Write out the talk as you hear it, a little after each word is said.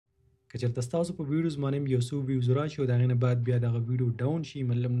که چېرته ستاسو په ویډیوز باندې یو څو ویوز راشي او د هغې نه بعد بیا دغه ویډیو ډاون شي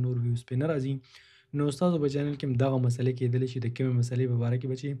مطلب نور ویوز پرې نه راځي نو ستاسو په چینل کې هم دغه مسئلې کېدلی شي د کومې مسئلې په باره کې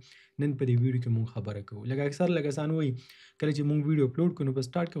به چې نن په دې ویډیو کې مونږ خبره کوو لکه اکثر کسان وایي کله چې مونږ ویډیو اپلوډ کړو نو په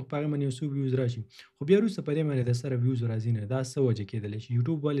سټارټ کې خو په هغې باندې یو څو ویوز راشي خو بیا وروسته په دې باندې د سره ویوز راځي نه دا څه وجه کېدلی شي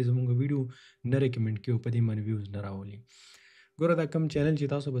یوټیوب ولې زموږ ویډیو نه ریکمنډ کوي په دې باندې ویوز نه راولي ګوره دا کوم چینل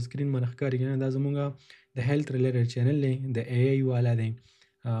چې تاسو په سکرین باندې ښکاري کنه دا زموږ د هیلث ریلیټډ چینل دی د اے آی والا دی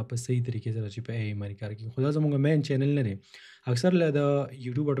په صحیح طریقې سره چې په اے آی باندې کار کوي خو دا زموږ مین چینل نه دی اکثر له د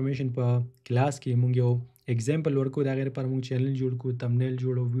یوټیوب اټومیشن په کلاس کې مونږ یو اگزامپل ورکو دا غیر پر مونږ چینل جوړ کو تمنیل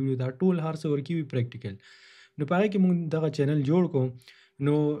جوړو ویډیو دا ټول هر څه ورکی وي پریکټیکل نو په هغه کې مونږ دغه چینل جوړ کو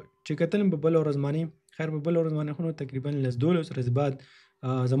نو چې کتل په بل ورځ باندې خیر په بل ورځ باندې خو تقریبا لس 12 ورځې بعد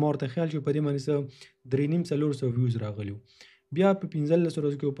زما ورته خیال شو په دې باندې څه 3.5 ویوز راغلیو بیا په 15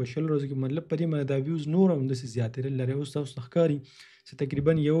 ورځو کې او په 20 ورځو کې مطلب په دې باندې دا ویوز نور هم داسې زیاتېدل لري اوس تاسو ښکاري چې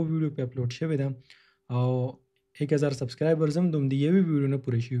تقریبا یو ویډیو په اپلوډ شوی ده او 1000 سبسکرایبرز هم دوم دی یوې ویډیو نه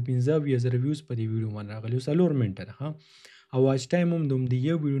پوره شوي 15,000 ویوز په دې ویډیو باندې راغلي او 4 منټه ده ښه او واچ ټایم هم دوم دی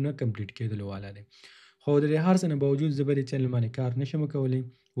یو ویډیو نه کمپلیټ کېدلو والا دی خو د دې هر څه نه باوجود زه به دې چینل باندې کار نشم کولی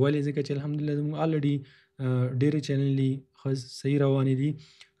ولې ځکه چې الحمدلله زموږ الریډي ډېرې چینل دي ښه صحیح روانې دي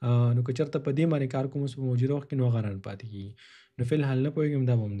نو که چېرته په دې باندې کار کوم اوس په موجوده وخت کې نو هغه ران پاتې کېږي نو فلحال نه پوهېږم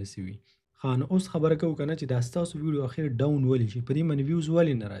دا به هم داسې وي ښه نو اوس خبره کوو که نه چې دا ستاسو ویډیو اخر ډاون ولې شي په دې باندې ویوز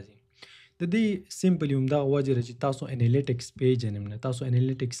ولې نه راځي د دې سمپلی همدغه وجه ده چې تاسو انالیټکس پیج نه تاسو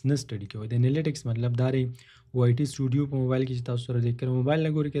انالیټکس نه سټډي کوئ د انالیټکس مطلب دا دی وای ټي سټوډیو په موبایل کې چې تاسو سره دی کله موبایل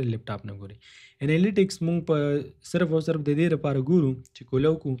نه ګورئ کله لیپټاپ نه ګورئ انالیټکس مونږ په صرف او صرف د دې لپاره ګورو چې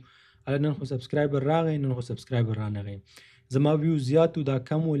کولو کو نن خو سبسکرایبر راغی نن خو سبسکرایبر رانغی زما ویو زیاتو دا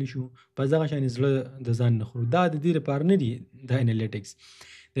کم ولی شو په دغه شان زړه د ځان نه خورو دا د دې لپاره نه دی د انالیټکس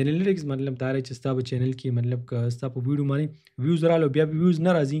د انالیټکس مطلب دا دی چې ستا په چینل کې مطلب که ستا په ویډیو باندې ویوز رالو بیا به ویوز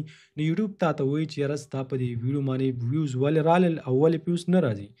نه راځي نو یوټیوب تا ته وایي چې یاره ستا په دې ویډیو باندې ویوز ولې رالل او ولې ویوز نه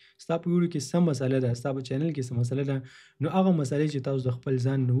راځي ستا په ویډیو کې څه مسله ده ستا په چینل کې څه مسله ده نو هغه مسلې چې تاسو د خپل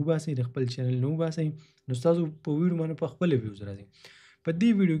ځان نه وباسئ د خپل چینل نه وباسئ نو ستاسو په ویډیو باندې په خپله ویوز راځي په دې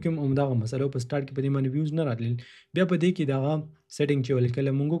ویډیو کې هم همدغه مسله په سټارټ کې په دې باندې ویوز نه راتلل بیا په دې کې دغه سیټینګ چې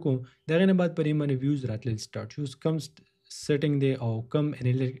ولکله مونږ کو دغه نه بعد په دې باندې ویوز راتلل سټارټ شو کم سیټینګ دی او کم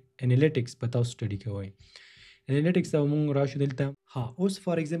انالیټکس په تاسو سټډي کوئ انالیټکس ته مونږ راشو دلته ها اوس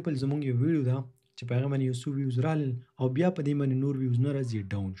فار ایگزامپل زمونږ یو ویډیو ده چې په هغه باندې یو څو ویوز رالل او بیا په دې باندې نور ویوز نه راځي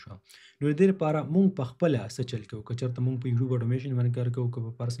ډاون شو نو د دې لپاره مونږ په خپله څه چل کوو که چېرته مونږ په یوټیوب اټومیشن باندې کار کوو که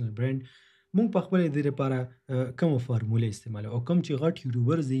په پرسنل برانډ مونږ په خپله د دې لپاره کومه فارموله استعمالوو او کوم چې غټ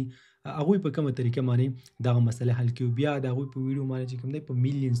یوټیوبرز دي هغوی په کومه طریقه باندې دغه مسله حل کوي بیا د هغوی په ویډیو باندې چې کوم دی په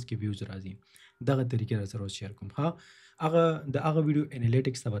میلیونز کې ویوز راځي دغه طریقې را سره اوس شیر کوم ښه هغه د هغه ویډیو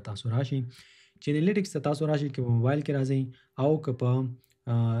انالیټکس ته به تاسو راشئ چې انالیټکس ته تاسو راشئ که په موبایل کې راځئ او که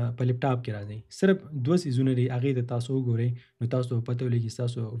په لیپټاپ کې راځئ صرف دوه څیزونه دي هغې ته تاسو وګورئ نو تاسو ته پته ولګي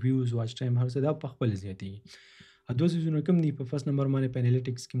ستاسو ویوز واچ ټایم هر څه دا په خپله زیاتېږي دوه څیزونه کوم دي په فرست نمبر باندې په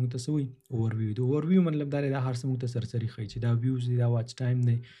انالیټکس کې موږ ته څه وایي اوورویو د اوورویو مطلب دا دی دا هر څه موږ ته سرسري ښیي چې دا ویوز دي دا واچ ټایم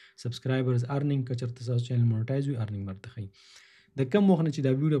دی سبسکرایبرز ارنینګ که چېرته ستاسو چینل مونیټایز وي ارنینګ ورته ښیي د کم وخت نه چې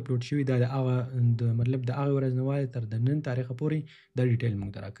دا ویډیو اپلوډ شوي دا د هغه د مطلب د هغې ورځ نه وایي تر د نن تاریخه پورې دا ډیټیل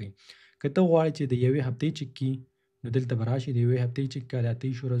موږ ته راکوي که ته غواړې چې د یوې هفتې چک کړي نو دلته به راشي د یوې هفتې چک کړه د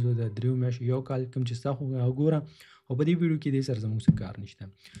 28 ورځو د 3 میاشتو یو کال کوم چې ستا خو هغه ګوره او په دې ویډیو کې دې سره زموږ څه کار نشته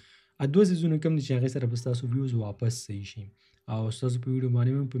دوه څیزونه کوم دي چې هغې سره به ستاسو ویوز واپس صحیح شي او ستاسو په ویډیو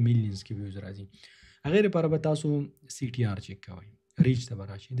باندې هم په میلیونز کې ویوز راځي هغې لپاره به تاسو سی ټي آر چک کوئ ریچ ته به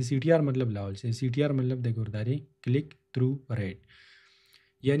راشي د سی ټي آر مطلب لاول شي سی ټي آر مطلب د ګورداري کلیک تھرو ریټ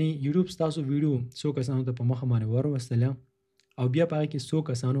یعنی یوټیوب ستاسو ویډیو څو کسانو ته په مخه باندې وروستله او بیا په هغه کې څو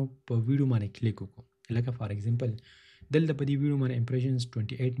کسانو په ویډیو باندې کلیک وکړو لکه فار ایگزامپل دلته په دې ویډیو باندې امپریشنز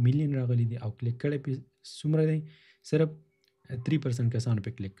 28 میلیون راغلي دي او کلیک کړی پې څومره دی صرف 3% کسانو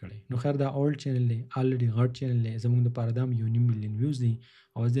په کلیک کړی نو خیر دا اولډ چینل دی الریډي غټ چینل دی زموږ دپاره دا هم 1.5 میلیون ویوز دي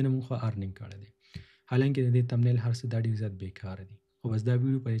او اوس دې نه موږ خو ارنینګ کړی دی حالانکې د دې تمنیل هر څه دا ډېر زیات بیکاره دي خو بس دا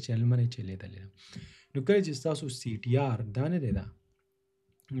ویډیو په دې چینل باندې چلیدلې ده نو کله چې ستاسو سی ټي آر دا نه دی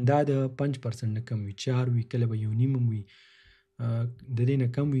دا د 5% نه کم وي 4 وي کله به 1.5 وي د دې نه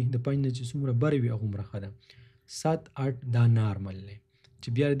کم وي د 5 نه چې څومره بره وي هغومره ښه ده 7-8 دا نارمل دی چې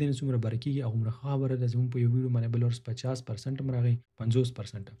بیا د دې نه څومره بره کېږي هغومره ښه خبره ده زموږ په یو ویډیو باندې بل ورځ 50% هم راغی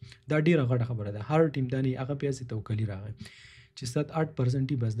 50% دا ډېره غټه خبره ده هر ټیم دا نه هغه پیاسې توکلي راغی چې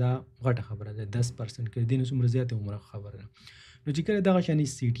 7-8% بس دا غټه خبره ده 10% که دې نه څومره زیاته هغومره خبره ده نو چې کله دغه شانې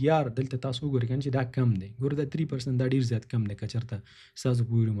سی ټي آر دلته تاسو وګورئ کنه چې دا کم دی ګوره دا 3% دا ډېر زیات کم دی که چېرته ستاسو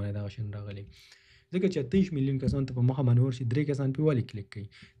په ویډیو باندې دغه شان راغلی ځکه چې 28 میلیون کسان ته په مخه باندې ورشي 3 کسان پې ولې کلیک کوي.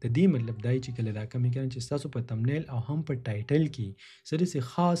 د دې مطلب دا چې کله دا کمې کړئ چې ستاسو په تمنیل او هم په ټایټل کې څه داسې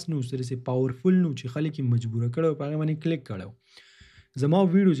خاص نه و، څه داسې پاورفل نه و چې خلک یې مجبوره کړی او په هغې باندې کلیک کړی و. زما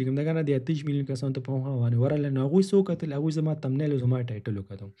ویډیو چې کوم ده که نه د 28 میلیون کسانو ته په مخه باندې ورغلی، نو هغوی څه وکتل، هغوی زما تمنیل او زما ټایټل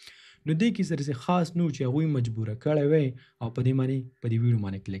وکتو. نو دې کې څه داسې خاص نه و چې هغوی مجبوره کړی وی او په دې باندې په دې ویډیو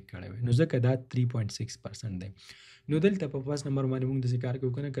باندې کلیک کړی وی. نو ځکه دا 3.6% دی. نو دلته په فرست نمبر باندې موږ داسې کار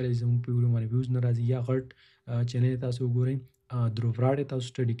کوو که نه، کله چې زموږ په ویډیو باندې ویوز نه راځي یا غټ چینل تاسو وګورئ، دروفراډ تاسو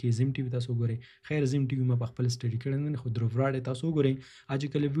سټډي کوئ، زم ټي وي تاسو وګورئ. خیر زم ټي وي ما په خپل سټډي کړی نه دی، خو دروفراډ تاسو وګورئ. چې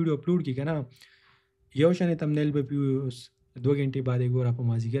کله ویډیو اپلوډ کړي که نه، یو شانې تمنیل به وي، 2 غنټې بعد یې ګوره، په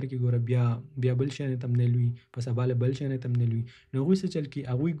مازدیګر کې ګوره بیا بل شانې تمنیل وي، په سبا له بل شانې تمنیل وي. نو هغوی څه چل کوي،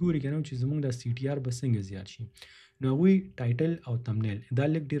 هغوی ګوري که نه چې زموږ دا سی ټي آر به څنګه زیات شي. نو هغوی ټایټل او تمنیل دا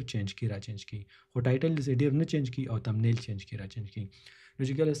لږ ډېر چینج کوي، را چینج کوي، خو ټایټل داسې ډېر نه چینج کوي او تمنیل چینج کوي، را چینج کوي. نو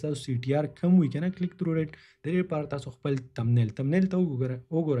چې کله ستاسو سی ټي آر کم وي که نه، کلیک تھرو ریټ، د دې لپاره تاسو خپل تمنیل ته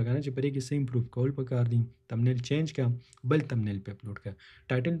وګوره که نه چې په دې کې څه امپروف کول پکار دي. تمنیل چینج کړه، بل تمنیل پې اپلوډ کړه.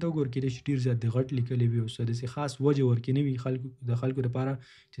 ټایټل ته وګوره کېدای شي ډېر زیات د غټ لیکلی وي او څه داسې خاص وجه ورکې نه وي د خلکو لپاره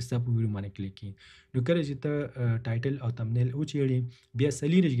چې ستا په ویډیو باندې کلیک کړي. نو کله چې ته ټایټل او تمنیل وچېړې، بیا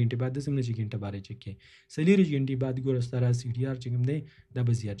 40 غنټې بعد داسې نه چې غنټه باره چک کړې، 40 غنټې بعد ګوره ستا را سی ټي آر چې کوم دی دا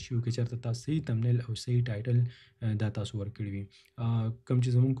به زیات شي که چېرته تاسو صحیح تمنیل او صحیح ټایټل دا تاسو ورکړي وي. کوم چې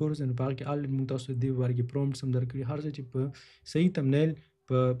زموږ کورس دی نو په هغه کې الریډي موږ تاسو ته دې باره کې پرومپټس هم درکړي، هر څه چې په صحیح تمنیل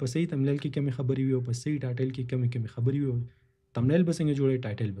په صحیح تمنیل کې کمې خبرې وي او په صحیح ټایټل کې کمې خبرې وي، او تمنیل به څنګه جوړوي،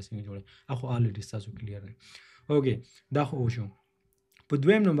 ټایټل به څنګه جوړوي، هغه الریډي ستاسو کلیر دی. اوکې دا خو وشو. په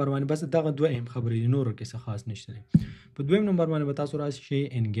دویم نمبر باندې بس دغه دوه اهم خبرې دي، نور کې څه خاص نشته دی. په دویم نمبر باندې به تاسو راشئ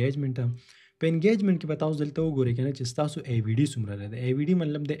انګیجمنټ ته. په انګیجمنټ کې به تاسو دلته وګورئ که نه چې ستاسو ای وي ډي څومره دی. د ای وي ډي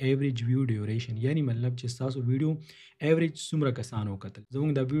مطلب د ایوریج ویو ډیوریشن، یعنی مطلب چې ستاسو ویډیو ایوریج څومره کسانو وکتل.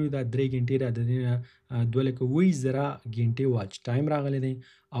 زموږ دا ویډیو دا 3 غنټې ده، د دې نه 2,20,000 غنټې واچ ټایم راغلی دی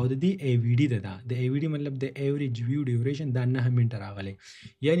او د دې ای وي ډي ده. د ای وي ډي مطلب د ایوریج ویو ډیوریشن دا 9 منټه راغلی،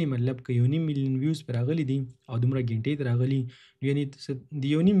 یعنی مطلب که 1.5 میلیون ویوز پرې راغلي دي او دومره غنټې ته راغلي، یعنی د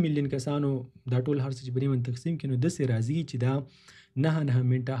 1.5 میلیون کسانو دا ټول هر څه چې په دې باندې تقسیم کړي نو داسې راځي چې دا 9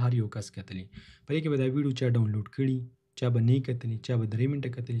 منټه هر یو کس کتلی. په دې کې به دا ویډیو چا ډاونلوډ کړي، چا به نه کتلی، چا به 3 منټه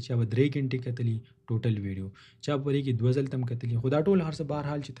کتلی، چا به 3 غنټې کتلی ټوټل ویډیو، چا په دې کې 2 ځل تم کتلی. خو دا ټول هر څه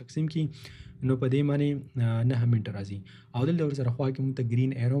بهرحال چې تقسیم کړي نو په دې باندې 9 منټه راځي. او دلته ورسره خوا کې موږ ته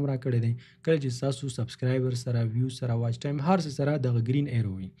ګرین ایرو هم راکړی دی. کله چې ستاسو سبسکرایبر سره، ویوز سره، واچ ټایم هر څه سره دغه ګرین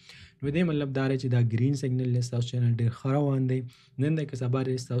ایرو وي، نو دې مطلب دا دی چې دا ګرین سیګنل دی، ستاسو چینل ډېر ښه روان دی. نن دی که سبا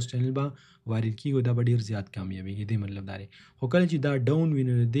دی ستاسو چینل به وایرل کېږي، دا به ډېر زیات کامیابېږي. دې مطلب دا دی. خو کله چې دا ډاون وي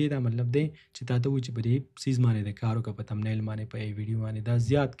نو دې دا مطلب دی چې تا ته وایي چې په دې څیز باندې د کار وکړه، په تمنیل باندې، په ای ویډیو باندې دا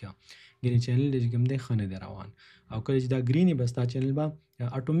زیات کړه، ګینې چینل دی چې کوم دی ښه نه دی روان. او کله چې دا ګرین وي بس ستا چینل به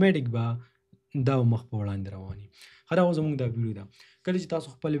اټومیټیک به دا مخ په وړاندې رواني. ښه دا اوس زموږ دا ویډیو ده. کله چې تاسو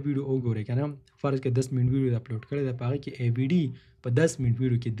خپل ویډیو وګورئ که نه، فرض کړئ 10 منټ ویډیو اپلوډ کړی ده، په هغه کې ای وي ډي په 10 منټ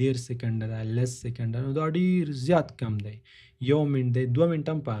ویډیو کې 13 سکنډه ده، 10 سکنډه، نو دا ډېر زیات کم دی. 1 منټ دی، 2 منټ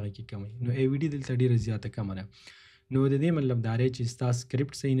هم په هغه کې کم وي، نو ای وي ډي دلته ډېره زیاته کمه ده. نو د دې مطلب دا دی چې ستا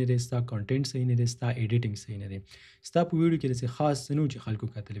سکرپټ صحیح نه دی، ستا کانټینټ صحیح نه دی، ستا ایډیټینګ صحیح نه دی. ستا په ویډیو کې داسې خاص څه نه و چې خلکو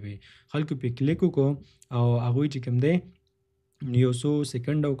کتلی وي، خلکو پې کلیک وکړو او هغوی چې کوم دی 100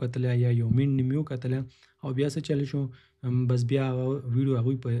 سکنډه وکتله یا 1 منټ نیمې وکتله او بیا څه چل شو، بس بیا هغه ویډیو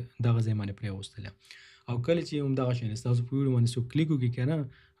هغوی په دغه ځای باندې پرېغوستله. او کله چې همدغه شان ستاسو په ویډیو باندې څوک کلیک وکړي که نه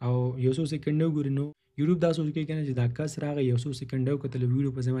او 100 سکنډه وګوري، نو یوټیوب دا سوچ کوي که نه چې دا کس راغی 100 سکنډه وکتله،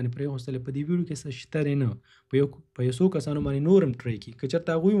 ویډیو په ځای باندې پرېغوستله، په دې ویډیو کې څه شته دی نه، په 100 کسانو باندې نور هم ټرای کړي. که چېرته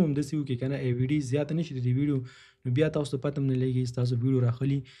هغوی هم همداسې وکړي که نه، ای وي ډي زیاته نه شي د دې ویډیو، نو بیا تاسو ته پته هم نه لګي ستاسو ویډیو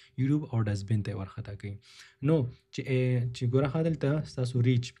راخلي یوټیوب او ډسټبین ته یې ورخطا کوي. نو چې ګوره ښه دلته ستاسو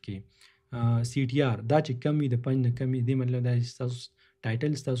ریچ کې سی ټي آر دا چې کم وي، د 5 نه کم وي، دې مطلب دا چې ستاسو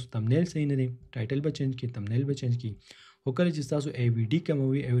ټایټل، ستاسو تمنیل صحیح نه دی، ټایټل به چینج کړي، تمنیل به چینج کړي. خو کله چې ستاسو ای وي ډي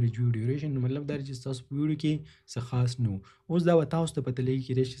کموي، ایوریج ویو ډیوریشن، نو مطلب دا دی چې ستاسو په ویډیو کې څه خاص نه و. اوس دا به تاسو ته پته لګي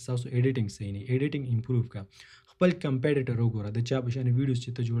کېدای شي ستاسو ایډیټینګ صحیح نه، ایډیټینګ امپروف کړه. خپل کمپیټیټر وګوره، د چا په شان ویډیوز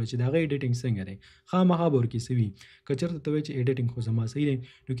چې ته جوړوې چې د هغه ایډیټینګ څنګه دی، خامخا به ورکې څه وي. که چېرته ته وایې چې ایډیټینګ خو زما صحیح دی،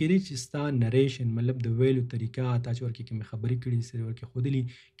 نو کېدای چې ستا نریشن مطلب د ویلو طریقه، تا چې ورکې کومې خبرې کړي، څه ورکې ښودلي،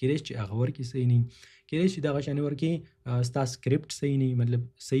 کېدای چې هغه ورکې صحیح نه وي. کېدای شي دغه شانې ورکې ستا سکرپټ صحیح نه وي، مطلب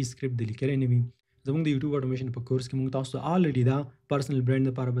صحیح سکرپټ د لیکلی نه وي. زموږ د یوټیوب اټومیشن په کورس کې موږ تاسو ته الریډي دا پرسنل برانډ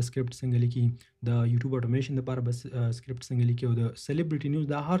لپاره به سکرپټ څنګه لیکي، د یوټیوب اټومیشن لپاره به سکرپټ څنګه لیکي، او د سلیبریټي نیوز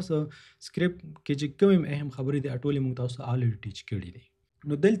دا هر څه سکرپټ کې چې کوم اهم خبرې دي ټولې موږ تاسو ته الریډي ټیچ کړي دي.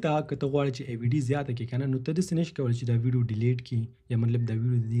 نو دلته که ته غواړې چې AVD زیاته کړې که نه، نو ته داسې نشي کولی چې دا ویډیو ډیلیټ کړي یا مطلب دا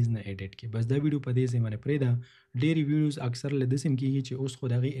ویډیو د دې نه ایډیټ کړي. بس دا ویډیو په دې ځای باندې پرېږده. ډېرې ویډیوز اکثر له داسې هم کېږي چې اوس خو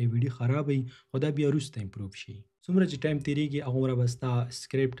د هغې AVD خراب وي، خو دا بیا وروسته امپروف شي. څومره چې ټایم تېرېږي هغومره به ستا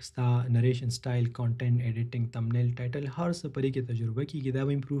سکرپټ، ستا نریشن سټایل، کانټینټ ایډیټینګ، تمنیل، ټایټل، هر څه په دې کې تجربه کېږي، دا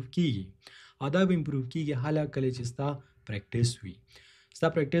به امپروف کېږي. او دا به امپروف کېږي هله کله چې ستا پریکټس وي. ستا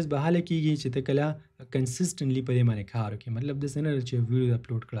پریکټس به هله کېږي چې ته کله کنسسټنټلی په دې باندې کار وکړې. مطلب داسې نه ده چې ویډیو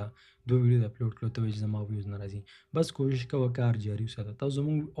اپلوډ کړه، 2 ویډیو اپلوډ کړه، ته وایې چې زما ویوز نه راځي. بس کوشش کوه کار جاري وساته. تاسو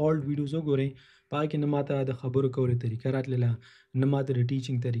زموږ اولډ ویډیوز وګورئ، په هغه کې نه ماته د خبرو کولو طریقه راتلله، نه ماته د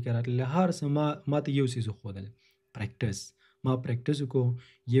ټیچینګ طریقه راتلله. هر څه ماته یو څیز وښودل، پریکټس. ما پریکټس وکړو،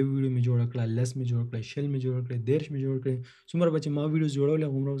 یو ویډیو مې جوړه کړه، 10 مې جوړ کړه، 20 مې جوړ کړه، 30 مې جوړ کړې. څومره به چې ما ویډیوز جوړولې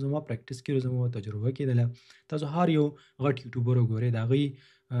هغومره زما پریکټس کېدو، زما تجربه کېدله. تاسو هر یو غټ یوټیوبر وګورئ، د هغوی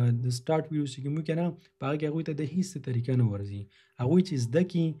د سټارټ ویډیوز چې کوي که نه، په هغه کې هغوی ته د هېڅ طریقه نه ورځي. هغوی چې زده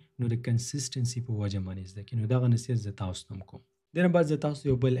کړي نو د کنسسټنسي په وجه باندې زده کړي. نو دغه نصیحت زه تاسو ته هم کوم. دې نه بعد زه تاسو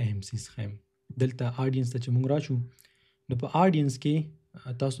یو بل اهم څیز ښیم. دلته آډینس ته چې موږ راشو، نو په آډینس کې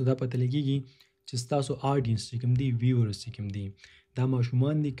تاسو دا پته لګېږي چې ستاسو آډینس چې کوم دي، ویورز چې کوم دي، دا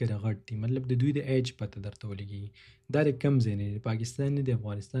ماشومان دي که د غټ دي. مطلب د دوی د ایج پته درته ولګېږي. دا د کم ځای نه دي، د پاکستان نه دي،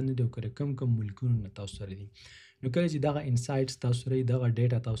 افغانستان نه دي، او که د کم ملکونو نه تاسو سره دي. نو کله چې دغه انسایټس تاسو سره وي، دغه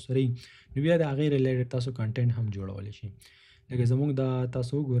ډیټا تاسو سره وي، نو بیا د هغې ریلیټډ تاسو کنټینټ هم جوړولی شئ. لکه زموږ دا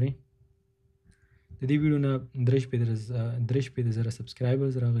تاسو وګورئ، د دې ویډیو نه 3 زره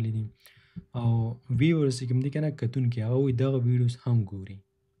سبسکرایبرز راغلي دي، او ویورز چې کوم دي که نه، کتونکي، هغوی دغه ویډیوز هم ګوري.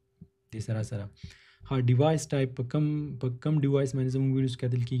 دې سره سره ډیوایس ټایپ په کم ډیوایس باندې زموږ ویډیوز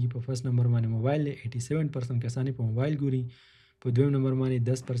کتل کېږي. په فرست نمبر باندې موبایل دی، 87% کسان یې په موبایل ګوري. په دویم نمبر باندې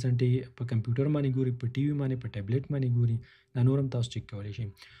 10% یې په کمپیوټر باندې ګوري، په ټي وي باندې، په ټابلیټ باندې ګوري. دا نور هم تاسو چک کولی شئ.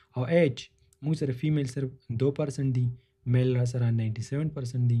 او ایج موږ سره فیمیل صرف 2% دي، میل را سره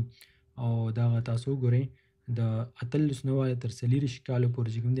 97% دي. او دغه تاسو وګورئ، د 18 نه وایه تر 40 کالو پورې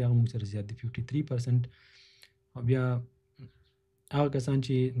چې کوم دي، هغه موږ سره زیات دي، 53%. او بیا هغه کسان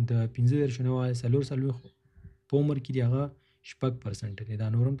چې د 15 نه وایه 40 په عمر کې دي، هغه 6% دي. دا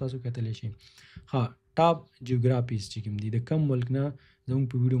نور هم تاسو کتلی شئ. ټاپ جیوګرافیز چې کوم دي، د کم ملک نه زموږ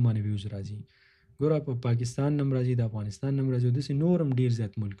په ویډیو باندې ویوز راځي. ګوره په پاکستان نه هم راځي، د افغانستان نه هم راځي، او داسې نور هم ډېر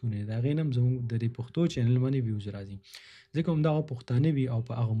زیات ملکونه دي. د هغې نه هم زموږ د دې پښتو چینل باندې ویوز راځي، ځکه همدغه پښتانه وي او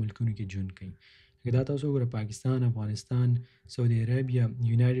په هغه ملکونو کې ژوند کوي. لکه دا تاسو وګوره، پاکستان، افغانستان، سعودي عربیه،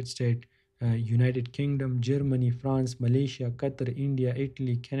 یونایټډ سټیټ، یونایټډ کینګډم، جرمني، فرانس، ملیشیا، قطر، انډیا،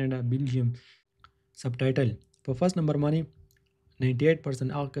 ایټلی، کینیډا، بلجیم. سب ټایټل په فرست نمبر باندې 98%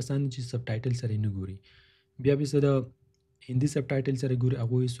 هغه کسان چې سب ټایټل سره نه ګوري. بیا به څه د هندي سب ټایټل سره ګوري،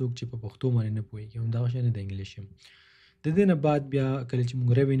 هغوی څوک چې په پښتو باندې نه پوهېږي، همدغه شان د انګلیش هم. د دې نه بعد بیا کله چې موږ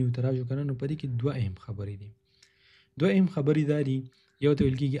ریونیو ته راشو که نه، نو په دې کې 2 اهم خبرې دي. 2 اهم خبرې دا دي، یو ته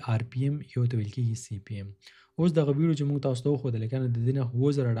ویل کېږي RPM، یو ته ویل کېږي CPM. اوس دغه ویډیو چې موږ تاسو ته وښودلی که نه، د دې نه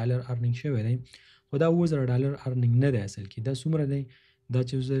 $7,000 ارنینګ شوی دی، خو دا $7,000 ارنینګ نه دی اصل کې. دا څومره دی؟ دا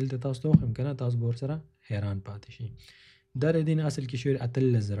چې زه دلته تاسو ته وښیم که نه، تاسو به ورسره حیران پاتې شئ. دا د دې نه اصل کې شوی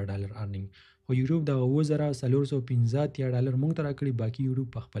 $18,000 ارنینګ، خو یوټیوب دغه $7,450 موږ ته راکړي، باقي یوټیوب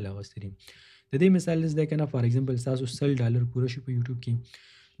په خپله اخیستي دي. د دې مثال داسې دی که نه، فار ایګزامپل ستاسو $100 پوره شي په یوټیوب کې،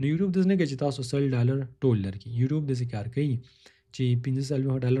 نو یوټیوب داسې نه کوي چې تاسو $100 ټول درکړي. یوټیوب داسې کار کوي چې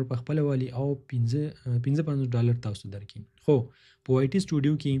 $45 په خپله والي او $55 تاسو درکړي. خو په IT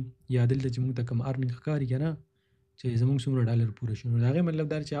سټوډیو کې یا دلته چې موږ ته کوم ارنینګ ښکاري که نه، چې زموږ څومره ډالر پوره شي، نو د هغې مطلب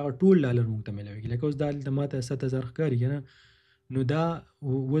دا چې هغه ټول ډالر موږ ته میلاوېږي. لکه اوس دا دلته ما ته 7,000 ښکاري که نه، نو دا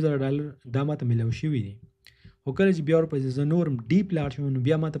 $7,000 دا ما ته میلاو شوي دي. خو کله چې بیا ورپسې زه نور ډیپ لاړ شم، نو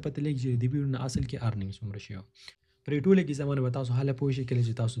بیا ما ته پته لګي چې د دې ویډیو نه اصل کې ارنینګ څومره شوی. پر ټوله کې زمانه به تاسو هله پوه شئ کله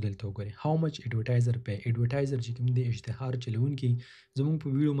چې تاسو دلته وګورئ هاو مچ ایډورټایزر پی. ایډورټایزر چې کوم دی، اشتهار چلونکي، زموږ په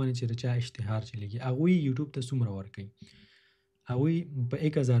ویډیو باندې چې چا اشتهار چلېږي، هغوی یوټیوب ته څومره ورکوي. هغوی په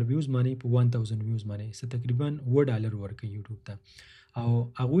 1000 ویوز باندې، په 1000 ویوز باندې څه تقریبا $1 ورکوي یوټیوب ته. او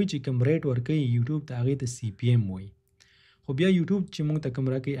هغوی چې کوم ریټ ورکوي یوټیوب ته، هغې ته CPM وایي. خو بیا یوټیوب چې موږ ته کوم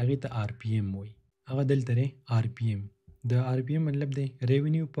راکوي، هغې ته RPM وایي. هغه دلته دی RPM. د RPM مطلب دی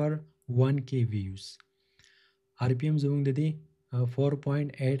ریونیو پر 1K ویوز. RPM زموږ د دې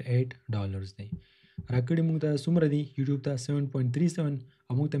 $4.88 دی. راکړي موږ ته څومره دی یوټیوب ته؟ 7.37،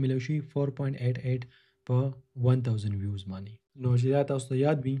 او موږ ته میلاو شي 4.88 په 1000 ویوز باندې. نو چې دا تاسو ته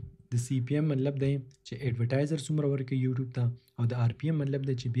یاد وي، د CPM مطلب دی چې ایډورټایزر څومره ورکوي یوټیوب ته، او د RPM مطلب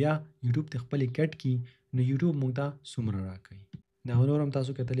دی چې بیا یوټیوب ته خپلې کټ کړي، نو یوټیوب موږ ته څومره راکوي. دا نور هم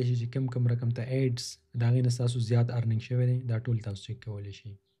تاسو کتلی شئ چې کم رقم ته ایډز د هغې نه ستاسو زیات ارنینګ شوی دی، دا ټول تاسو چک کولی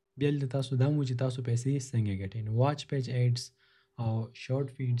شئ. بیا دلته تاسو دا مو چې تاسو پیسې څنګه ګټئ. نو واچ پیج ایډز او شارټ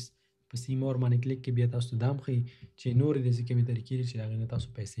فیډز، په سی مور باندې کلیک کې بیا تاسو دام خي چې نور دې کومې طریقې دي چې هغه نه تاسو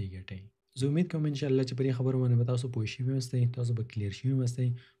پیسې ګټئ. زه امید کوم ان شاء الله چې په دې خبرو باندې به تاسو پوه شوي یاستئ، تاسو به کلیر شوي یاستئ.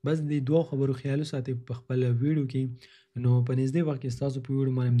 بس د دوه خبرو خیال وساتئ په خپل ویډیو کې، نو په نږدې وخت کې ستاسو په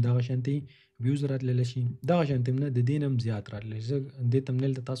ویډیو باندې دغه شانتي ویوز راتللی شي، دغه شانتي نه د دې نه هم زیات راتللی شي. دې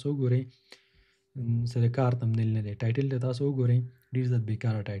تمنیل ته تاسو وګورئ، څه د کار تمنیل نه دی، ټایټل ته تاسو وګورئ ډېر زیات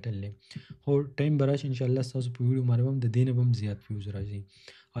بیکاره ټایټل دی، خو ټایم به راشي انشاءالله ستاسو په ویډیو باندې به هم د دې نه به هم زیات ویوز راځي.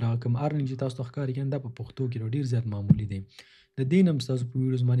 او هغه کوم ارنینګ چې تاسو ته ښکاري کنه دا په پښتو کې ډېر زیات معمولي دی، د دې نه هم ستاسو په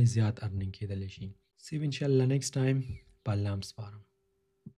ویډیوز باندې زیات ارنینګ کېدلی شي. See you inshallah next time. په الله م سپارم.